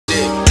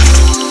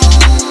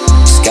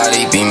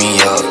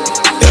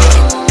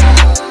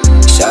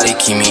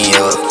keep me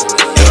up,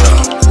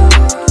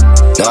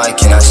 yeah. No, I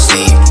cannot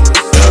sleep,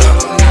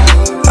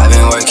 yeah. I've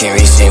been working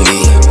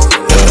recently,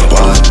 yeah.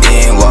 Walked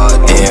in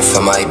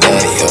for my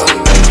bed, yeah.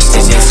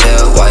 Stitch and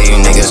tell why you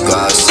niggas go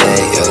outside,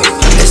 yeah.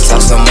 Let's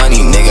talk some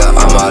money, nigga,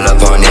 I'm all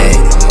up on it.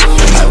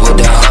 I whip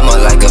the Hummer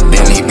like a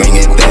Bentley, bring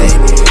it back.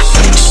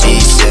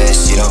 She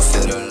says she don't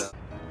feel the love.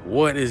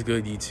 What is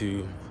good,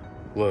 YouTube?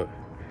 Look,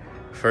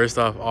 first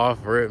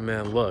off rip,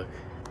 man, look,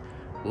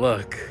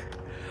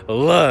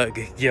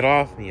 get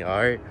off me, all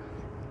right?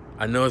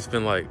 I know it's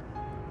been like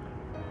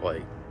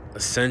a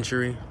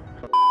century.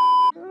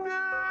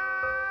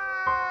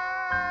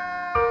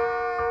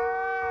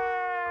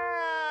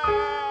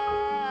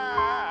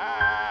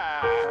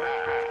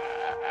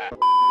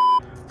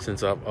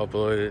 Since I've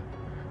uploaded,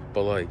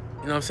 but like, you know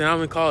what I'm saying,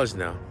 I'm in college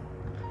now.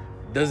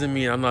 Doesn't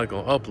mean I'm not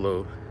gonna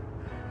upload.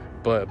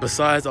 But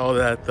besides all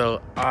that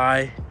though,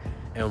 I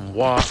am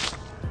Wop,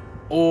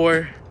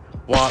 or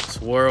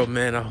Wop's World,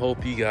 man. I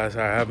hope you guys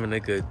are having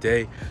a good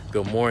day,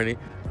 good morning,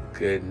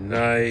 good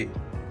night.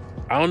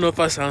 I don't know if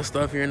I sound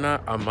stuffy or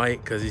not. I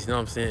might, because you know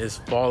what I'm saying, it's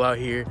fall out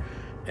here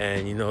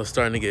and you know it's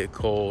starting to get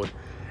cold,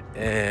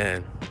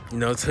 and you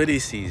know it's hoodie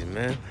season,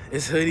 man.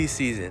 It's hoodie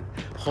season.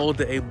 Hold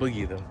the A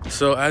boogie though.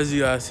 So as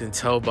you guys can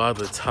tell by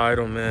the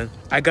title, man,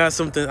 I got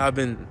something I've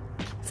been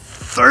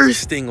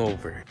thirsting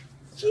over.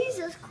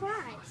 Jesus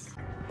Christ.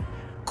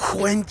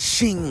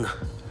 Quenching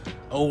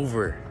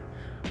over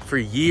for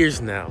years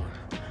now.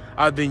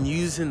 I've been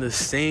using the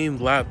same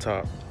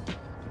laptop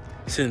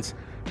since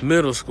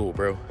middle school,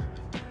 bro.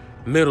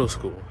 Middle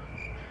school.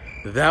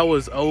 That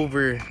was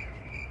over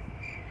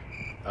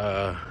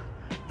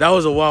that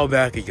was a while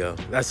back ago.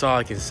 That's all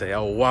I can say.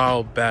 A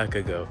while back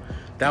ago.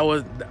 I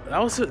was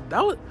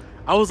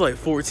like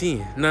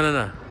 14.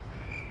 No.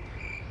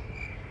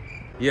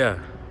 Yeah.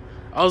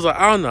 I was like,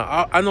 I don't know.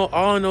 I know,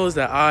 all I know is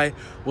that I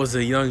was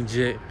a young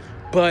jit,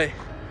 but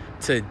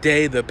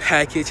today the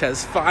package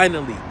has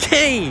finally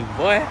came,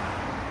 boy.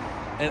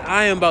 And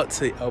I am about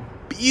to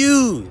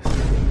abuse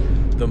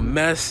the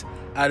mess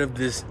out of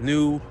this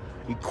new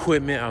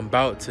equipment I'm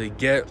about to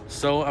get.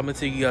 So I'm gonna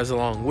take you guys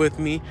along with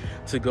me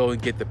to go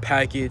and get the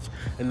package,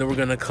 and then we're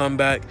gonna come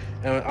back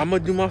and I'm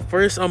gonna do my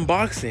first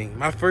unboxing,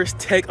 my first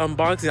tech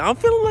unboxing. I'm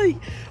feeling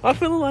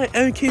like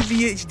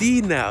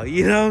MKBHD now,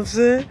 you know what I'm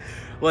saying?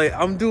 Like,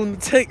 I'm doing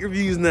the tech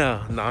reviews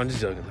now. No, I'm just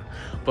joking.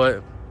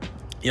 But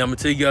yeah, I'm gonna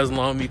take you guys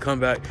along with me,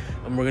 come back,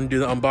 and we're gonna do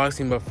the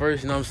unboxing. But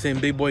first, you know what I'm saying,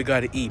 big boy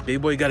gotta eat. Big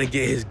boy gotta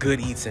get his good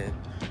eats in.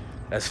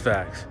 That's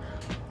facts.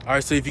 All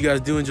right, so if you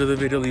guys do enjoy the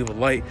video, leave a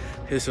like,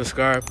 hit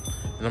subscribe,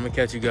 and I'm gonna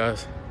catch you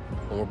guys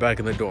when we're back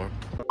in the dorm.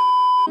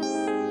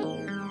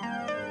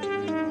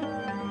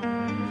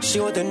 She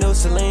want the new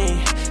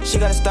Celine, she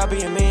gotta stop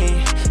being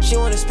mean. She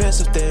want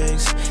expensive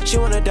things, she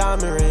want a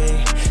diamond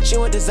ring. She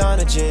want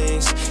designer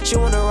jeans, she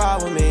wanna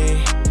ride with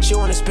me. She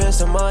wanna spend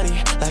some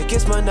money like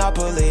it's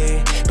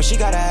Monopoly. But she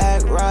gotta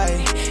act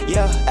right,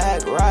 yeah,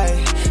 act right.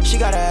 She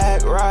gotta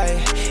act right,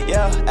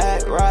 yeah,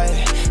 act right.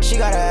 She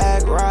gotta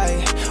act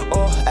right,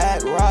 oh,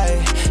 act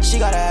right. She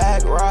gotta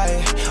act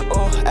right,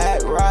 oh,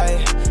 act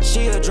right.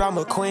 She a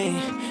drama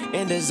queen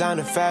in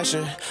designer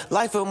fashion,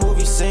 life a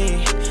movie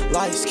scene,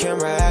 lights,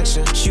 camera,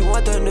 action. She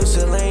want the new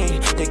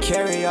Celine to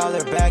carry all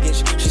her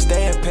baggage. She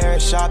stay in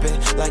Paris shopping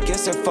like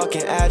it's her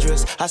fucking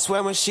address. I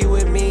swear when she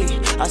with me,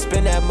 I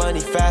spend that money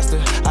faster.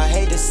 I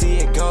hate to see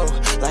it go,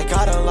 like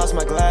I done lost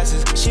my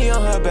glasses. She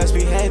on her best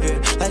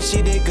behavior, like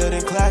she did good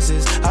in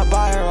classes. I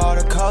buy her all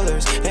the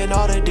colors and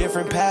all the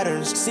different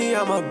patterns. See,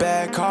 I'm a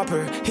bad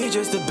copper, he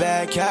just a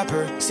bad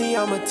capper. See,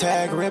 I'm a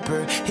tag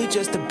ripper, he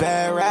just a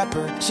bad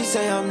rapper. She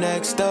say I'm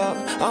next up,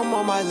 I'm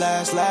on my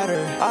last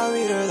ladder. I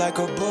read her like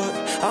a book,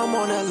 I'm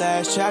on the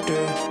last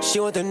chapter. She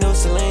want the new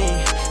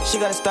Celine, she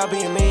gotta stop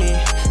being mean.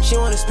 She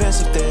want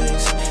expensive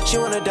things, she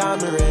want a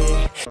diamond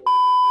ring.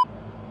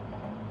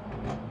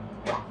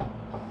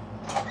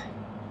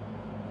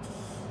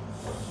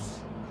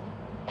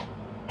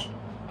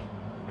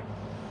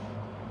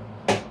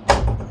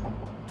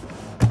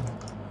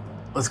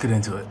 Let's get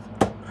into it.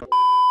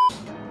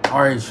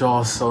 All right,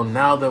 y'all, so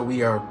now that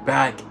we are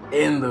back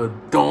in the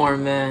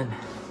dorm, man.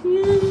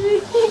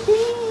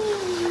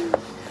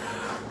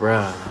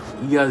 Bruh,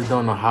 you guys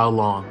don't know how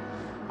long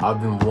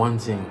I've been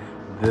wanting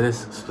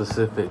this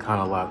specific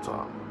kind of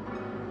laptop.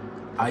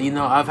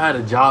 I've had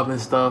a job and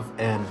stuff,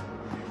 and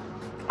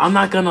I'm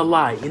not gonna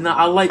lie,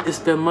 I like to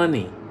spend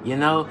money,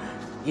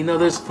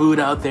 there's food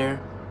out there,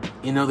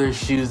 there's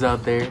shoes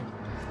out there,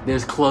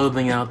 there's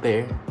clothing out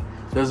there,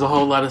 there's a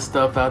whole lot of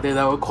stuff out there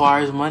that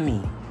requires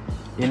money,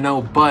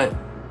 but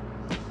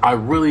I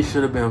really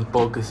should have been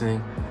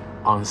focusing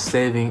on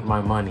saving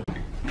my money.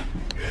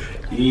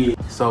 Yeah.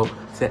 So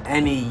to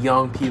any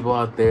young people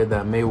out there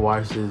that may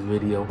watch this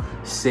video,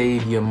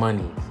 save your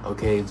money,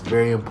 okay? It's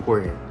very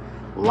important.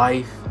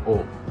 Life,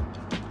 or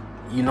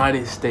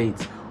United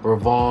States,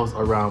 revolves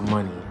around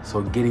money,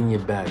 so get in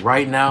your bag.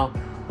 Right now,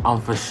 I'm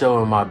for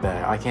sure in my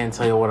bag. I can't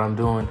tell you what I'm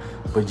doing,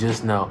 but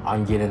just know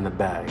I'm getting the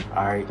bag,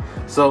 all right?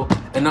 So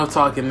enough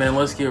talking, man.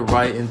 Let's get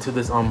right into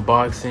this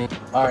unboxing.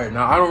 All right,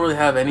 now I don't really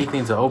have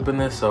anything to open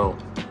this, so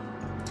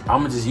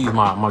I'm gonna just use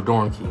my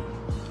dorm key.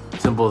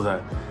 Simple as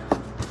that.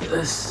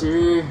 Yes,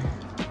 sir.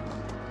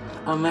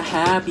 I'm a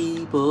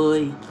happy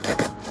boy.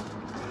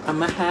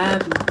 I'm a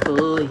happy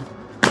boy.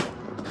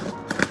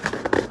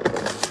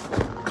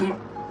 Come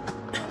on.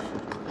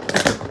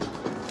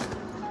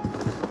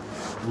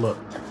 Look,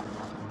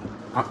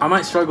 I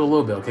might struggle a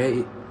little bit,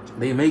 okay?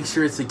 They make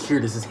sure it's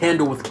secure. This is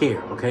handled with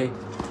care, okay?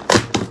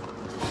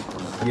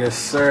 Yes,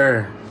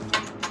 sir.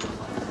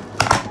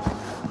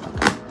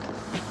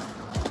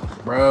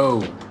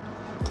 Bro.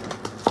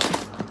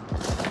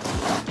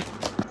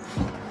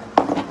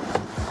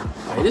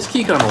 Hey, this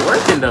key kind of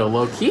working though,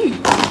 low key.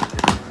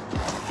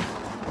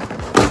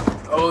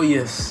 Oh,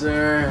 yes,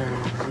 sir.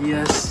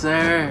 Yes,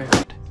 sir.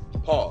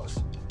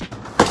 Pause.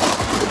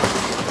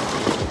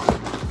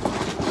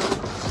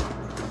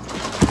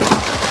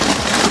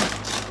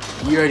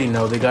 You already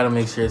know they gotta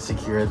make sure it's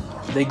secure.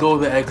 They go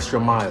the extra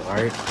mile,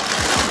 alright?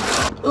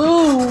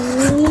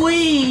 Ooh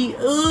wee,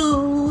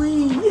 ooh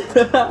wee.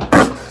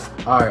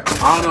 Alright,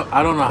 I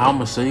don't know how I'm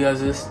gonna show you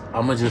guys this.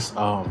 I'm gonna just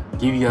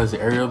give you guys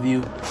the aerial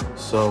view.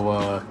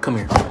 So come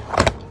here.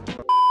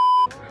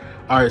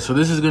 Alright, so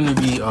this is gonna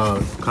be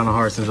kind of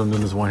hard since I'm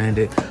doing this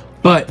one-handed.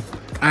 But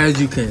as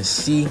you can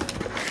see,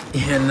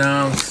 you know what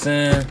I'm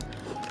saying?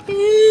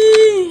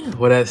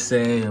 What that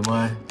saying,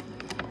 boy?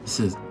 It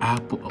says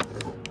Apple.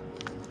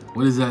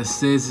 What does that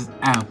say? It says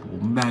Apple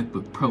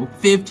MacBook Pro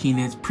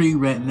 15-inch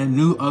pre-retina,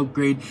 new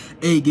upgrade,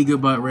 8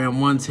 GB RAM,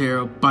 1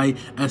 TB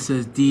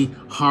SSD,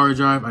 hard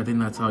drive. I think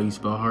that's how you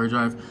spell hard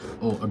drive.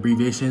 Oh,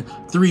 abbreviation.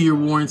 3-year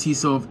warranty.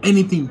 So if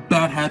anything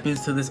bad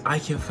happens to this, I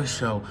can for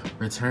sure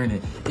return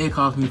it. It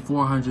cost me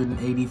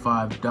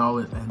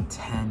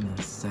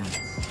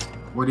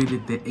 $485.10. Ordered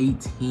it the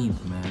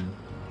 18th, man.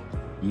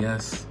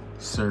 Yes,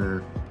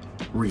 sir.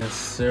 Yes,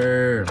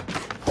 sir.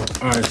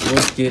 Alright, so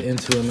let's get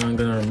into it. Now I'm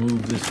gonna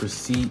remove this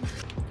receipt.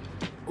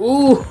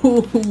 Ooh,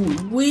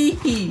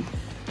 wee.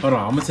 Hold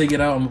on, I'm gonna take it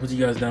out. I'm gonna put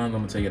you guys down. I'm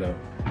gonna take it out.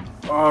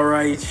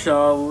 Alright,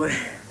 y'all.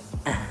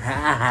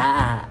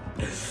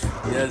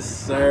 Yes,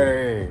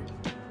 sir.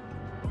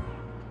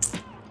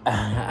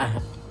 Now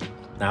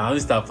let me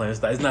stop playing.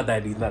 It's not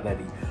that deep. It's not that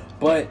deep.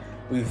 But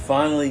we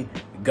finally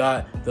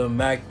got the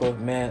MacBook,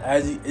 man.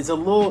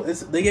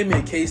 They gave me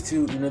a case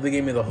too. You know, they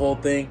gave me the whole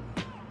thing.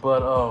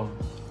 But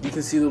you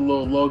can see the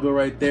little logo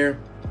right there.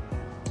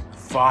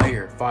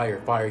 Fire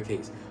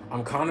case.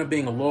 I'm kind of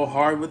being a little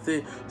hard with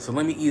it, so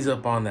let me ease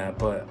up on that.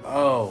 But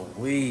oh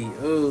wee.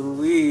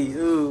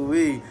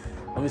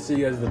 Let me show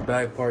you guys the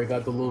back part.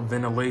 Got the little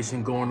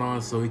ventilation going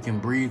on so it can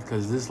breathe,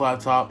 because this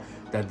laptop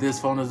that this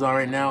phone is on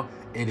right now,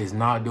 it is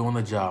not doing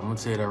the job. I'm gonna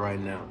tell you that right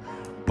now.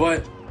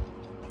 But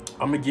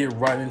I'm gonna get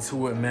right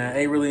into it, man.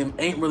 Ain't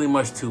really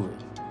much to it.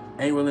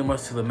 Ain't really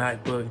much to the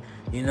MacBook.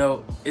 You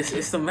know, it's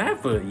the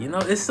MacBook. You know,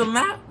 it's the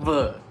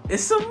MacBook.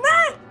 It's the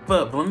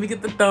MacBook. But let me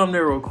get the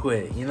thumbnail real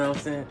quick. You know what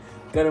I'm saying?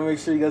 Gotta make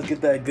sure you guys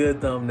get that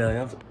good thumbnail. You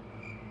know what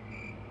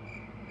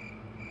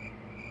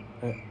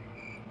I'm saying?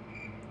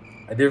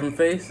 A different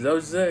face? Is that what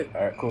you said?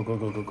 All right, cool.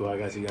 I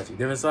got you.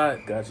 Different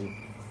side? Got you.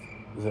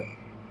 What's up?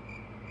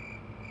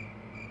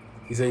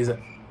 He said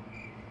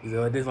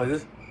like this, like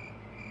this?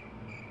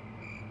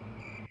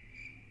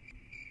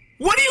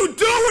 What are you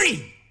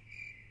doing?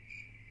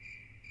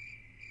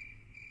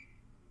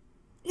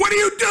 What are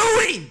you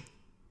doing?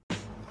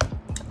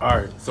 All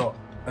right, so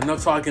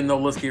enough talking though.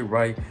 Let's get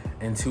right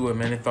into it,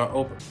 man. If I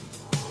open.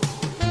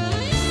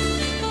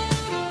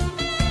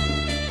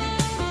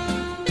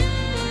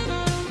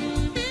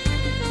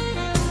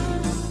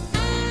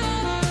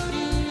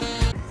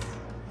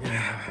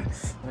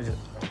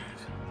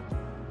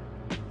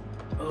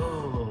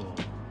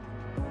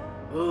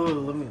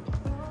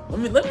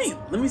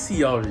 Let me see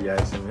y'all's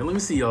reaction, man. Let me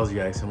see y'all's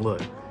reaction.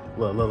 Look,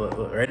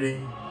 ready?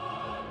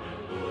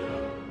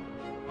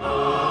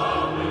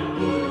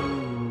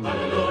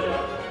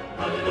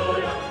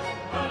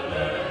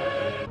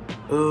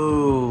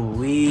 Oh,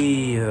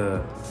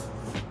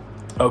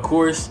 of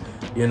course,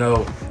 you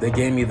know, they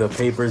gave me the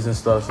papers and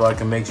stuff so I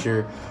can make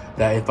sure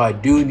that if I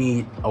do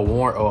need a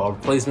warrant or a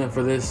replacement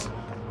for this,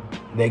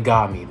 they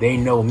got me. They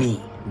know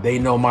me. They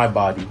know my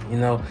body, you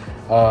know.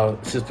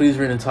 Says please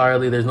read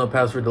entirely. There's no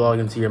password to log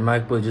into your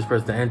MacBook. Just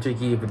press the enter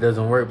key. If it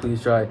doesn't work,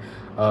 please try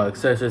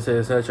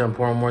etc. I'm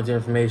pouring more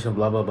information.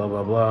 Blah blah blah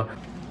blah blah.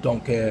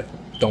 Don't care.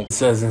 It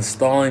says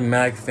installing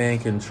Mac fan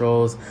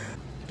controls.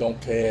 Don't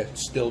care.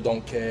 Still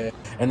don't care.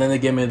 And then they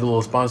give me the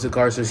little sponsor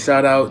card. So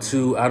shout out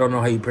to, I don't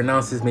know how you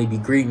pronounce this, maybe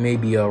Greek,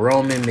 maybe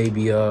Roman,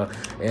 maybe you know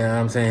what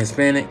I'm saying,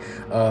 Hispanic,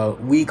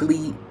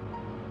 Weekly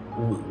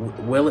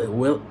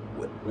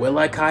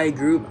Willikai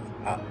Group.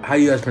 How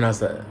you guys pronounce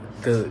that?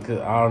 Cause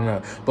I don't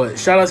know. But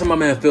shout out to my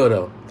man Phil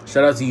though.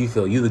 Shout out to you,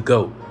 Phil. You the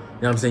GOAT. You know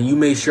what I'm saying? You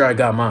made sure I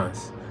got mine.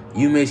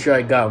 You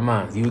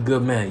a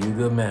good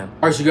man.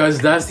 Alright, you guys,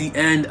 that's the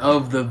end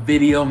of the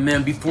video,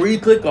 man. Before you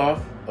click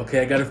off,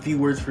 okay, I got a few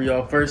words for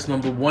y'all. First,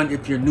 number one,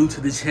 if you're new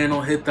to the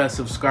channel, hit that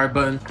subscribe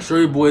button. Show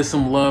your boys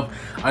some love.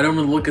 I don't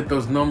really look at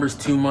those numbers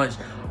too much,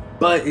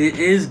 but it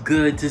is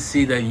good to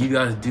see that you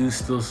guys do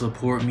still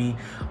support me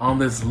on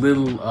this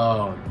little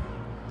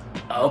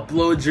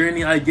upload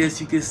journey, I guess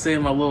you could say,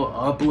 my little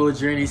upload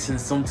journey,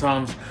 since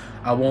sometimes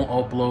I won't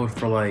upload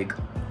for like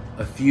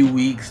a few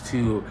weeks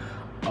to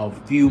a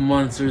few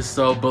months or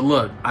so. But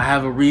look, I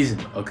have a reason,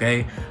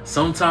 okay?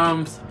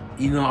 Sometimes,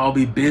 you know, I'll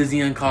be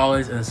busy in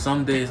college, and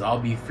some days I'll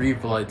be free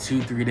for like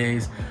 2-3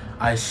 days.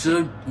 I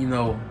should, you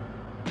know,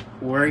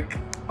 work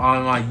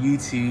on my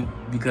YouTube,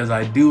 because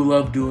I do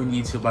love doing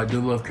YouTube. I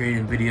do love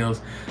creating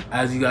videos.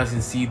 As you guys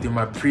can see through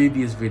my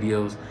previous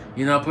videos,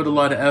 you know, I put a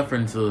lot of effort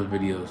into those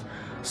videos.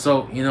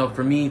 So, you know,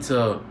 for me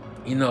to,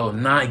 you know,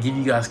 not give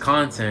you guys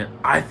content,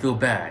 I feel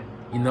bad.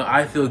 You know,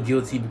 I feel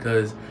guilty,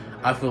 because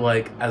I feel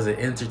like as an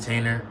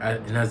entertainer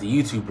and as a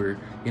YouTuber,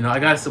 you know, I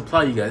gotta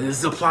supply you guys. It's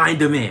supply and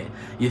demand.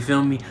 You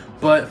feel me?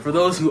 But for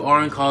those who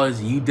are in college,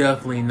 you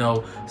definitely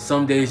know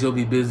some days you'll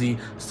be busy,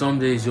 some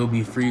days you'll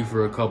be free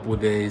for a couple of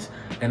days.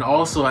 And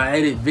also, I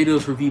edit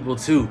videos for people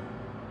too.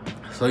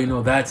 So, you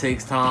know, that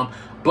takes time.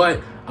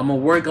 But I'm gonna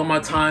work on my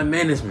time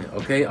management,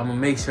 okay? I'm gonna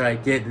make sure I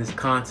get this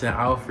content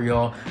out for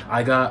y'all.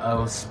 I got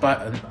a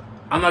spot.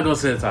 I'm not gonna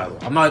say the title.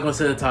 I'm not gonna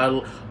say the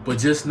title, but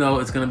just know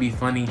it's gonna be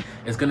funny.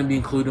 It's gonna be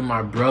including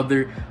my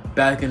brother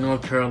back in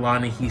North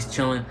Carolina. He's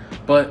chilling.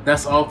 But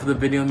that's all for the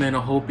video, man.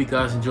 I hope you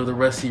guys enjoy the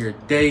rest of your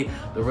day,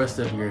 the rest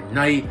of your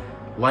night.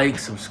 Like,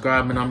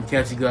 subscribe, and I'm gonna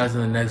catch you guys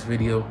in the next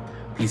video.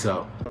 Peace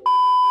out.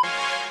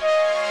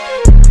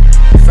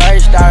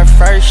 First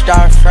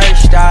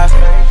off,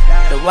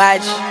 the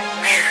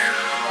watch.